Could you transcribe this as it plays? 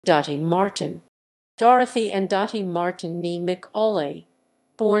Dottie Martin. Dorothy and Dottie Martin née McAulay,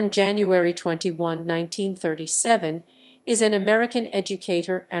 born January 21, 1937, is an American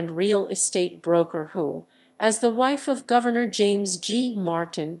educator and real estate broker who, as the wife of Governor James G.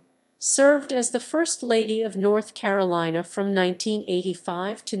 Martin, served as the First Lady of North Carolina from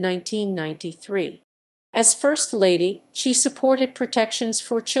 1985 to 1993. As First Lady, she supported protections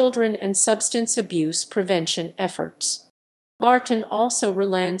for children and substance abuse prevention efforts. Martin also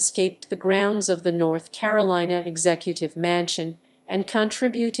relandscaped the grounds of the North Carolina Executive Mansion and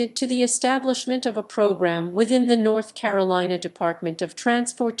contributed to the establishment of a program within the North Carolina Department of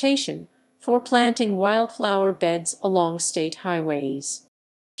Transportation for planting wildflower beds along state highways.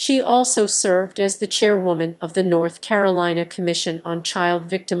 She also served as the chairwoman of the North Carolina Commission on Child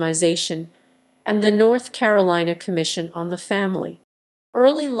Victimization and the North Carolina Commission on the Family.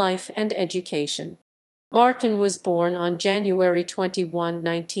 Early life and education. Martin was born on January 21,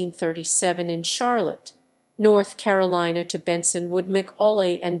 1937 in Charlotte, North Carolina to Benson Wood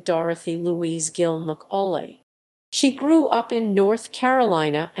McAulay and Dorothy Louise Gill McAulay. She grew up in North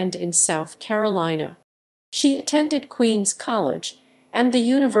Carolina and in South Carolina. She attended Queens College and the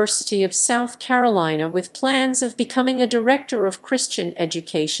University of South Carolina with plans of becoming a director of Christian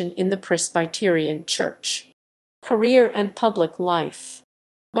education in the Presbyterian Church. Career and public life.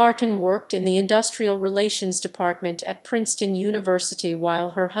 Martin worked in the Industrial Relations Department at Princeton University while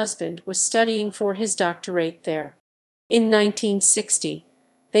her husband was studying for his doctorate there. In 1960,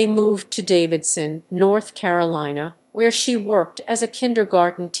 they moved to Davidson, North Carolina, where she worked as a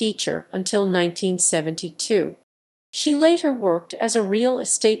kindergarten teacher until 1972. She later worked as a real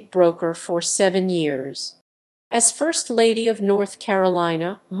estate broker for 7 years. As First Lady of North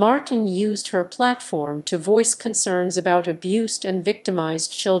Carolina, Martin used her platform to voice concerns about abused and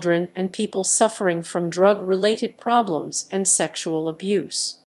victimized children and people suffering from drug-related problems and sexual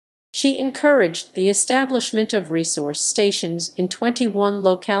abuse. She encouraged the establishment of resource stations in 21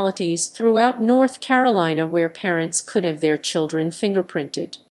 localities throughout North Carolina where parents could have their children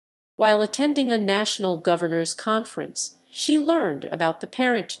fingerprinted. While attending a national governors conference, she learned about the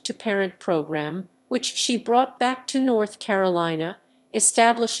Parent-to-Parent program, which she brought back to North Carolina,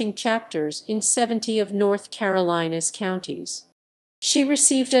 establishing chapters in 70 of North Carolina's counties. She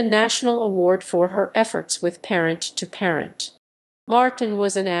received a national award for her efforts with Parent-to-Parent. Martin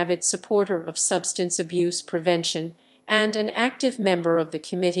was an avid supporter of substance abuse prevention and an active member of the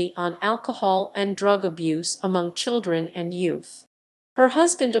Committee on Alcohol and Drug Abuse among Children and Youth. Her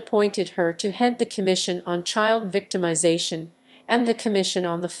husband appointed her to head the Commission on Child Victimization and the Commission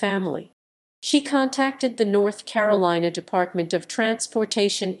on the Family. She contacted the North Carolina Department of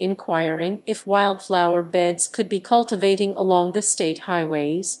Transportation inquiring if wildflower beds could be cultivating along the state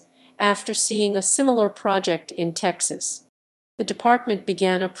highways, after seeing a similar project in Texas. The department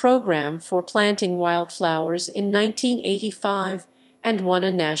began a program for planting wildflowers in 1985 and won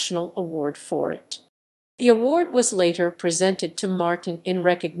a national award for it. The award was later presented to Martin in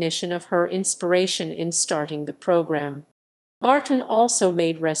recognition of her inspiration in starting the program. Martin also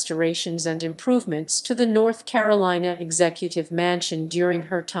made restorations and improvements to the North Carolina Executive Mansion during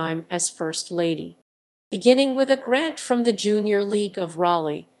her time as First Lady. Beginning with a grant from the Junior League of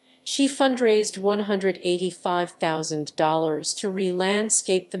Raleigh, she fundraised $185,000 to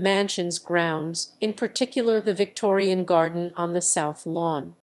re-landscape the mansion's grounds, in particular the Victorian Garden on the south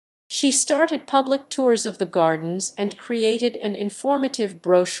lawn. She started public tours of the gardens and created an informative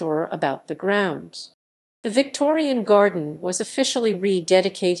brochure about the grounds. The Victorian Garden was officially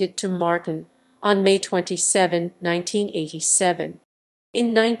rededicated to Martin on May 27, 1987. In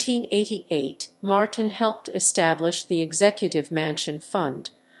 1988, Martin helped establish the Executive Mansion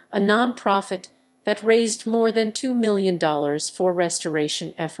Fund, a nonprofit that raised more than $2 million for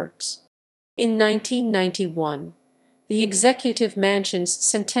restoration efforts. In 1991, the Executive Mansion's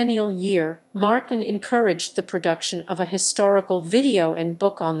centennial year, Martin encouraged the production of a historical video and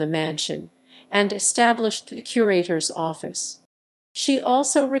book on the mansion, and established the curator's office. She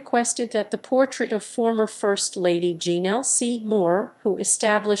also requested that the portrait of former First Lady Jeanelle C. Moore, who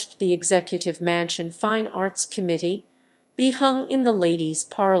established the Executive Mansion Fine Arts Committee, be hung in the ladies'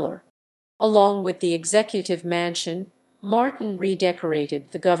 parlor. Along with the Executive Mansion, Martin redecorated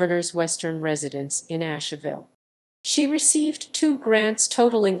the governor's western residence in Asheville. She received 2 grants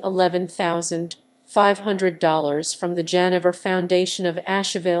totaling $11,500 from the Janiver Foundation of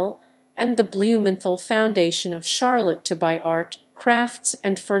Asheville and the Blumenthal Foundation of Charlotte to buy art, crafts,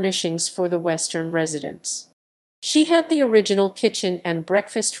 and furnishings for the western residence. She had the original kitchen and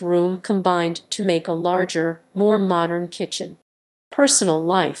breakfast room combined to make a larger, more modern kitchen. Personal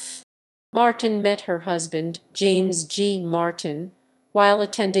life. Martin met her husband, James G. Martin, while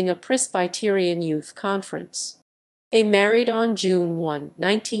attending a Presbyterian youth conference. They married on June 1,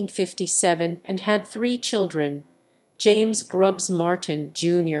 1957, and had 3 children: James Grubbs Martin,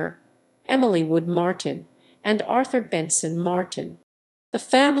 Jr., Emily Wood Martin, and Arthur Benson Martin. The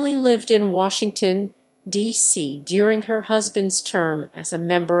family lived in Washington, D.C. during her husband's term as a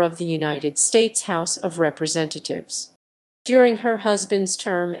member of the United States House of Representatives. During her husband's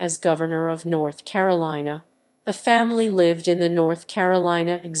term as governor of North Carolina, the family lived in the North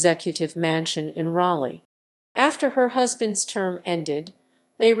Carolina Executive Mansion in Raleigh. After her husband's term ended,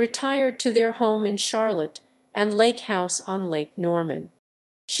 they retired to their home in Charlotte and Lake House on Lake Norman.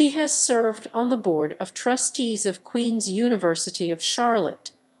 She has served on the Board of Trustees of Queen's University of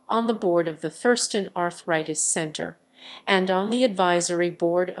Charlotte, on the board of the Thurston Arthritis Center, and on the advisory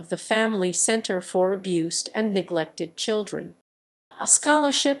board of the Family Center for Abused and Neglected Children. A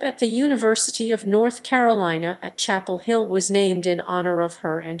scholarship at the University of North Carolina at Chapel Hill was named in honor of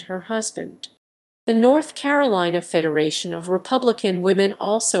her and her husband. The North Carolina Federation of Republican Women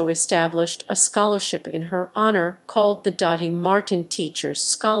also established a scholarship in her honor called the Dottie Martin Teachers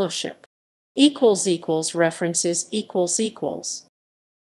Scholarship. == References ==